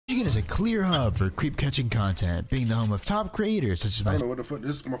Michigan is a clear hub for creep-catching content, being the home of top creators such as I don't know what the fuck.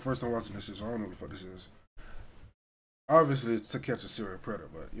 This is my first time watching this shit, so I don't know what the fuck this is. Obviously, it's to catch a serial predator,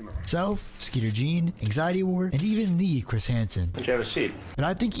 but you know. myself, Skeeter Jean, Anxiety War, and even the Chris Hansen. Would you have a seat? But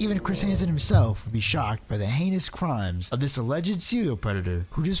I think even Chris Hansen himself would be shocked by the heinous crimes of this alleged serial predator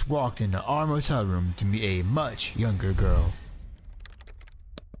who just walked into our motel room to meet a much younger girl.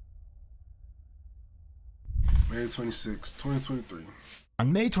 May 26, 2023.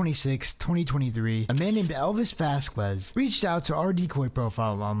 On May 26, 2023, a man named Elvis Vasquez reached out to our decoy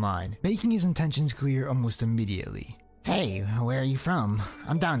profile online, making his intentions clear almost immediately. Hey, where are you from?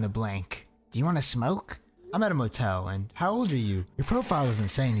 I'm down the blank. Do you want to smoke? I'm at a motel, and how old are you? Your profile doesn't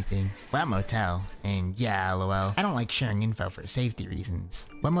say anything. What motel? And yeah, lol. I don't like sharing info for safety reasons.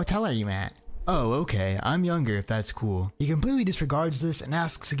 What motel are you at? Oh, okay, I'm younger if that's cool. He completely disregards this and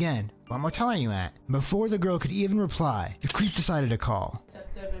asks again, what motel are you at? Before the girl could even reply, the creep decided to call.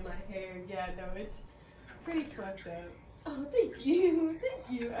 Stepped up in my hair, yeah, no, it's pretty fucked up. Oh, thank you,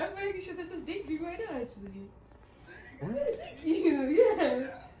 thank you. I'm making sure this is deeply right now, actually. Thank you, yeah.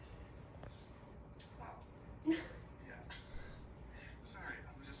 Sorry,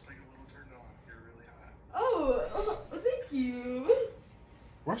 I'm just like a little turned on. You're really hot. Oh, thank you.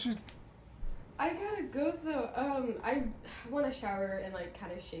 Why she's... I gotta go though. I want to shower and like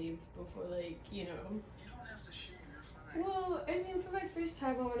kind of shave before like, you know. You don't have to shave, you're fine. Well, I mean, for my first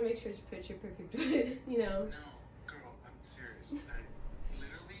time, I want to make sure it's picture perfect, but, you know. No, girl, I'm serious.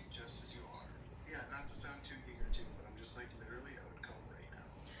 Literally just as you are. Yeah, not to sound too eager too, but I'm just like literally I would come right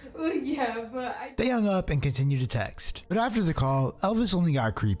now. Well, yeah, but I... They hung up and continued to text. But after the call, Elvis only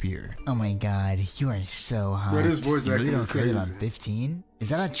got creepier. Oh my god, you are so hot. Bro, his voice You really acting don't is care that I'm crazy. 15? Is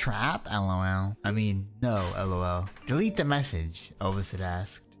that a trap? LOL. I mean, no, LOL. Delete the message, Elvis had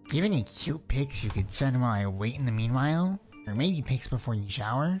asked. Do you have any cute pics you could send while I wait in the meanwhile? Or maybe pics before you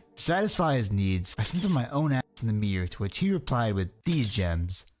shower? To satisfy his needs, I sent him my own ass in the mirror, to which he replied with these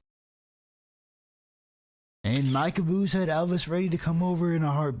gems. And my caboose had Elvis ready to come over in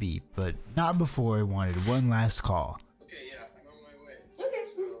a heartbeat, but not before I wanted one last call. Okay, yeah, I'm on my way.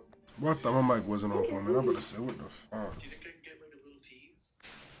 Okay. So, Well, I thought my mic wasn't on for a minute. I'm about to say, what the fuck? do you think I can get like a little tease?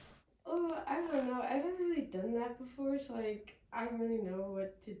 Oh, I don't know. I've never really done that before, so like, I don't really know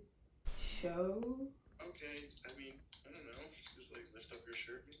what to show. Okay, I mean, I don't know. Just like lift up your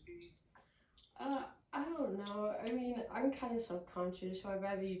shirt maybe? I don't know. I mean, I'm kind of self-conscious, so I'd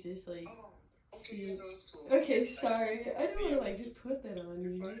rather you just like... Oh, okay, yeah, no, that's cool. Okay, sorry. I don't want to like just put that on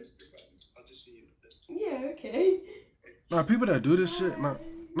You're you. fine, you're fine. I'll just see you in a bit. Yeah, okay. Nah, people that do this shit, not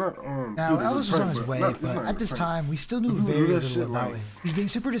Now, people that Elvis do was on prank, his way, not- it's but not at this prank. time, we still knew People do very that little shit about like- him. He's being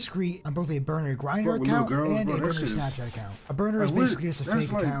super discreet on both a burner Grindr Fuck with account little girls, and bro, a that burner shit is- Snapchat account. A burner is Like, what- basically just a that's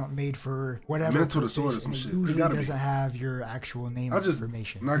fake like account made for whatever mental purpose, disorder or some and it shit. It usually gotta be. doesn't have your actual name I or just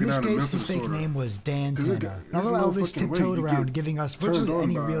information. knock In it this down to case, mental his fake disorder. name was Dan 'Cause Tana. there's Although no Elvis fucking way tiptoed you around get giving us turned virtually on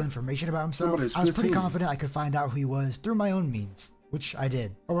any by real information about himself, somebody that's I was pretty 15. confident I could find out who he was through my own means. Which I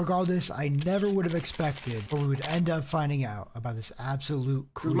did. But regardless, I never would have expected or we would end up finding out about this absolute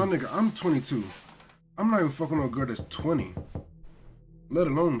Cause creep. my nigga, I'm 22. I'm not even fucking with a girl that's 20, let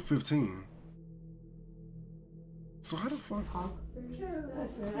alone 15. So how the fuck?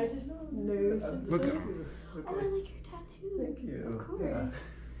 I just nerves and Look at stuff. him. Oh, I like your tattoo. Thank you. Of course.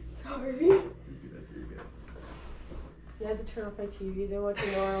 Yeah. Sorry. You're good. You had to turn off my TV. Didn't want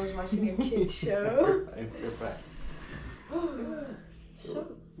to know I was watching a kid's show. You're fine. So,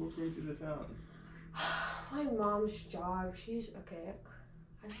 What brings you to town? my mom's job. She's okay.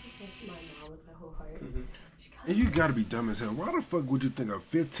 I think my mom with my whole heart. She kind And you gotta be dumb as hell. Why the fuck would you think a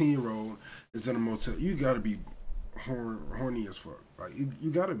 15-year-old is in a motel? You gotta be horny as fuck. Like you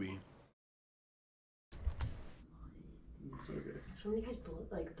gotta be. It's okay. So many guys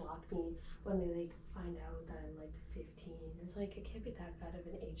blocked me when they like find out that I'm like 15. It's like it can't be that bad of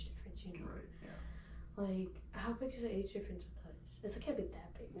an age difference, you know? Right, yeah. Like how big is the age difference with us? It can't be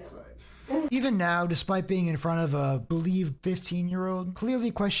that big, no. That's right. Even now, despite being in front of a believed 15-year-old,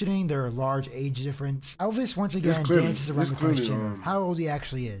 clearly questioning their large age difference, Elvis once again dances around the question of how old he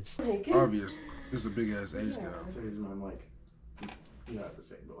actually is. Like, Obvious. It's a big ass age gap. So the reason I'm like, not the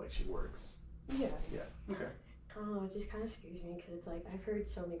same, but like she works. yeah. Yeah. Okay. I don't know, it just kind of scares me because it's like I've heard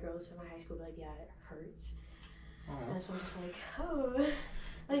so many girls in my high school be like, yeah, it hurts. Oh. And so I'm just like, oh,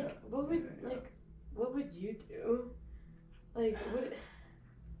 like Yeah, what would yeah. what would you do? Like what?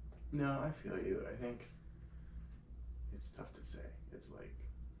 No, I feel you. I think it's tough to say. It's like,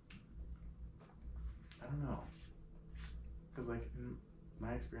 I don't know. Because like in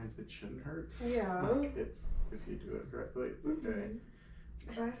my experience, it shouldn't hurt. Yeah. Like it's, if you do it correctly, it's okay.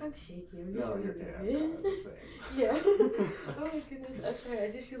 Sorry if I'm shaky. I'm just No, really you're okay. I'm nervous. kind of the same. Yeah. Oh my goodness. I'm sorry.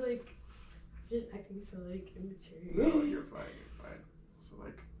 I just feel like just acting so like immature. No, you're fine. You're fine. So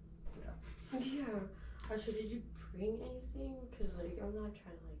like, yeah. Yeah. So did you bring anything? Cause like I'm not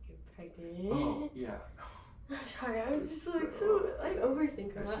trying to like get pregnant. Oh yeah. I'm sorry. I was just like so I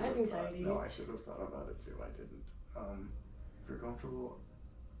overthink a lot. I have anxiety. No, I should have thought about it too. I didn't. If you're comfortable,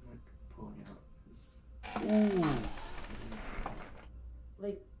 like pulling it out is. Ooh.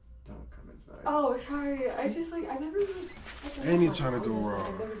 Like. Don't come inside. Oh, sorry. I just like I never really. Ain't he trying to go wrong?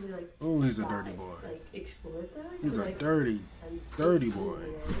 I've never really, like, Oh, he's a dirty boy. Like explored that. He's a like, dirty boy.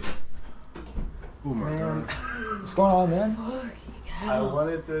 Oh my god. What's going on, man? Fucking I hell.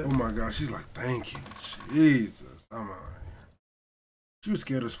 wanted to. Oh my god. She's like, thank you. Jesus. I'm out of here. She was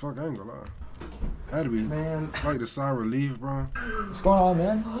scared as fuck. I ain't gonna lie. That'd be Man, like the sigh of relief, bro. What's going on,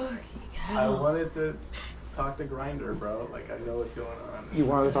 man? Fucking I hell. wanted to talk to Grindr, bro. Like I know what's going on. You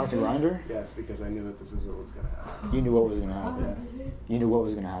wanted to talk to Grindr? Yes, because I knew that this is what was gonna happen. You knew what was gonna happen. Yes. You knew what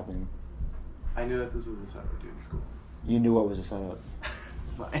was gonna happen. I knew that this was a setup, dude. It's cool. You knew what was a setup.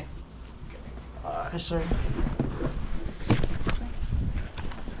 Fine. Sir.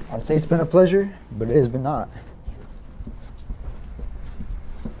 I'd say it's been a pleasure, but it has been not.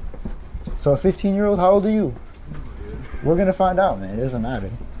 So a 15-year-old, how old are you? We're gonna find out, man. It doesn't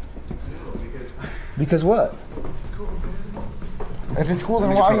matter. Because what? It's cool, man. If it's cool,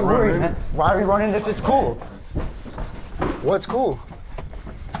 then Nigga why are trying you to run, worried, ain't man? Why are we running if it's cool? What's cool?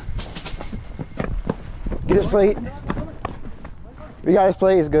 Get his plate. We got his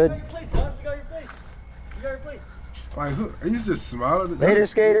plate, it's good. Like, who? He's just smiling. Later,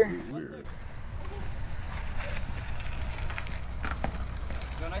 skater. Weird.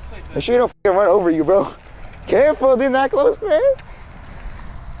 Make sure you don't f***ing run over you, bro. Careful, didn't that close, man.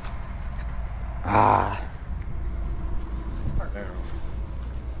 Ah. Damn.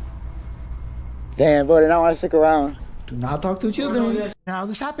 Damn, buddy, now I stick around. Do not talk to children. Now,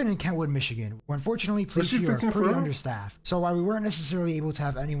 this happened in Kentwood, Michigan, where unfortunately police she here are fixing pretty for her? understaffed. So while we weren't necessarily able to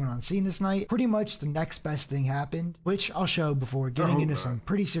have anyone on scene this night, pretty much the next best thing happened, which I'll show before getting hope into not. some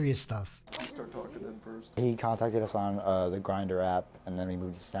pretty serious stuff. Start talking to him first, He contacted us on the Grindr app, and then we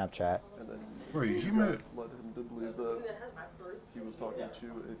moved to Snapchat. and then Wait, you he met. guys led him to believe that he was talking to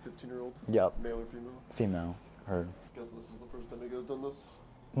a 15-year-old, Yup, male or female. female, her. Guess this is the first time you guys done this?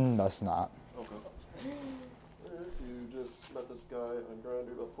 That's not. Okay. Alright, so you just met this guy on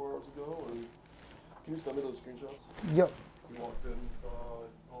Grindr about 4 hours ago, and can you send me those screenshots? Yep. You walked in and saw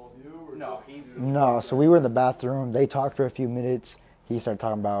all of you, or No, just he- you? No, so we were in the bathroom. They talked for a few minutes. He started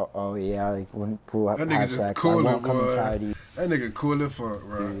talking about, oh yeah, like when we'll have, That nigga have just sex, I cool won't it, come boy. inside you That nigga cool as fuck,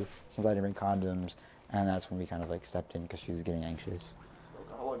 bro. since I didn't bring condoms. And that's when we kind of like stepped in because she was getting anxious.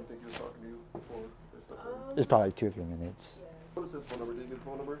 Okay, how long do you think he was talking to you before they stepped in? It was probably 2 or 3 minutes. What is his phone number? Did you get a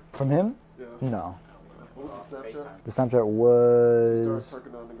phone number? From him? Yeah. No. What was the Snapchat? The Snapchat Started was.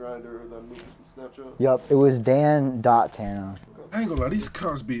 talking on the Grindr, then moved to Snapchat. Yup, it was Dan.Tana. I ain't gonna lie, these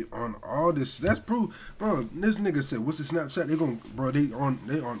cops be on all this. That's proof, bro. This nigga said, "What's the Snapchat?" They gon', bro. They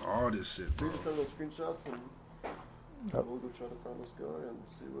on all this shit, bro. Can you just send those screenshots and Yep. we'll go try to find this guy and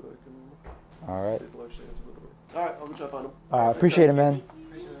see what I can. Alright. See if he'll actually answer the door. All right, I'll go try to find him. Alright, appreciate it, man.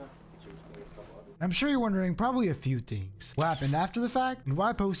 Appreciate it. I'm sure you're wondering probably a few things. What happened after the fact, and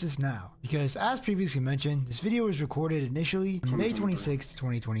why post this now? Because as previously mentioned, this video was recorded initially on May 26th,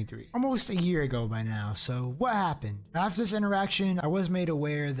 2023. Almost a year ago by now, so what happened? After this interaction, I was made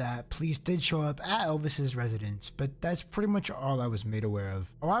aware that police did show up at Elvis's residence, but that's pretty much all I was made aware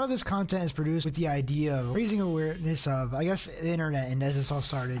of. A lot of this content is produced with the idea of raising awareness of, I guess, the internet, and as this all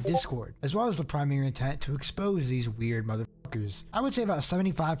started, Discord, as well as the primary intent to expose these weird motherfuckers. I would say about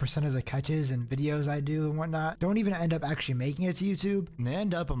 75% of the catches and videos I do and whatnot don't even end up actually making it to YouTube, and they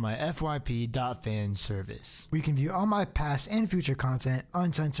end up on my FYP.fan service, where you can view all my past and future content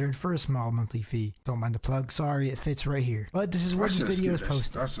uncensored for a small monthly fee. Don't mind the plug, sorry, it fits right here. But this is where I this should video is skip that shit.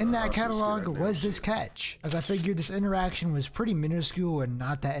 posted. I should- In I that should skip catalog that damn was this shit. catch, as I figured this interaction was pretty minuscule and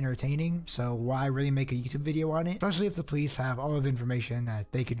not that entertaining, so why really make a YouTube video on it, especially if the police have all of the information that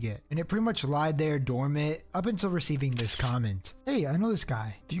they could get. And it pretty much lied there dormant up until receiving this comment. Hey, I know this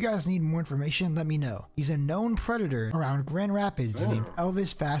guy. If you guys need more information, let me know. He's a known predator around Grand Rapids named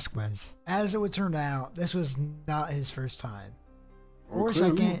Elvis Vasquez. As it would turn out, this was not his first time, Well, or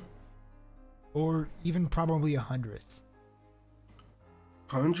clearly. second, or even probably 100th.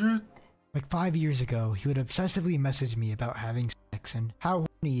 100? Like 5 years ago, he would obsessively message me about having sex and how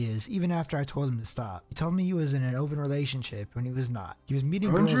he is, even after I told him to stop. He told me he was in an open relationship when he was not. He was meeting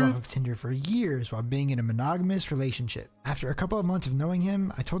girls 100? off of Tinder for years while being in a monogamous relationship. After a couple of months of knowing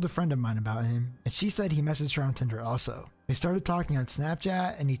him, I told a friend of mine about him, and she said he messaged her on Tinder also. They started talking on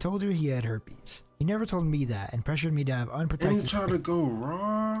Snapchat, and he told her he had herpes. He never told me that and pressured me to have unprotected. And he tried to go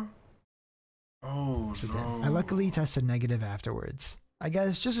raw? Oh, with him. no. I luckily tested negative afterwards. I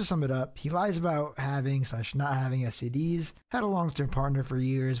guess, just to sum it up, he lies about having/not having STDs, had a long-term partner for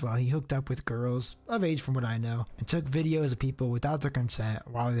years while he hooked up with girls, of age from what I know, and took videos of people without their consent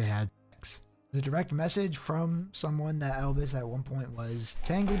while they had sex. The direct message from someone that Elvis at one point was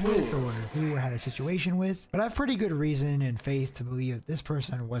tangled with or knew or had a situation with, but I have pretty good reason and faith to believe that this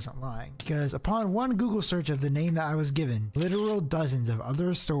person wasn't lying, because upon one Google search of the name that I was given, literal dozens of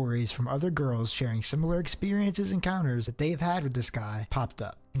other stories from other girls sharing similar experiences, encounters that they've had with this guy popped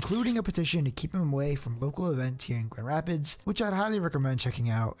up, including a petition to keep him away from local events here in Grand Rapids, which I'd highly recommend checking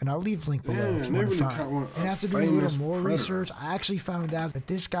out, and I'll leave the link below if you want to sign. And after doing a little more research, I actually found out that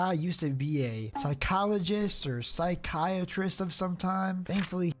this guy used to be a psychologist or psychiatrist of some time.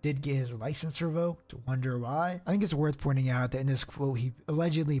 Thankfully, he did get his license revoked. Wonder why? I think it's worth pointing out that in this quote, he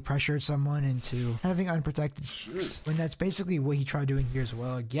allegedly pressured someone into having unprotected sex, when that's basically what he tried doing here as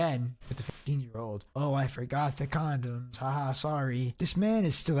well, again, with the 15-year-old. Oh, I forgot the condoms. Haha, sorry. This man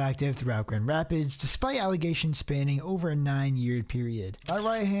is still active throughout Grand Rapids, despite allegations spanning over a 9-year period. My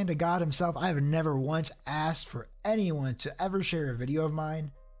right hand to God himself, I have never once asked for anyone to ever share a video of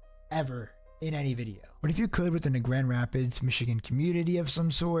mine, ever, in any video. But if you could, within a Grand Rapids, Michigan community of some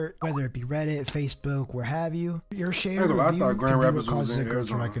sort, whether it be Reddit, Facebook, where have you, your share review I thought Grand Rapids what was causes in a girl to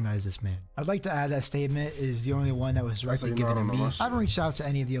Arizona. recognize this man. I'd like to add that statement is the only one that was That's directly how you know given I to don't know me. my I shit. haven't reached out to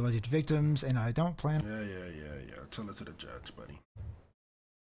any of the alleged victims, and I don't plan. Yeah. Tell it to the judge, buddy.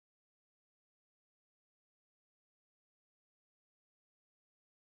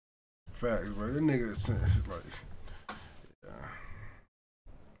 Facts, bro. That nigga is like, yeah.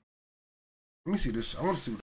 Let me see this. I want to see what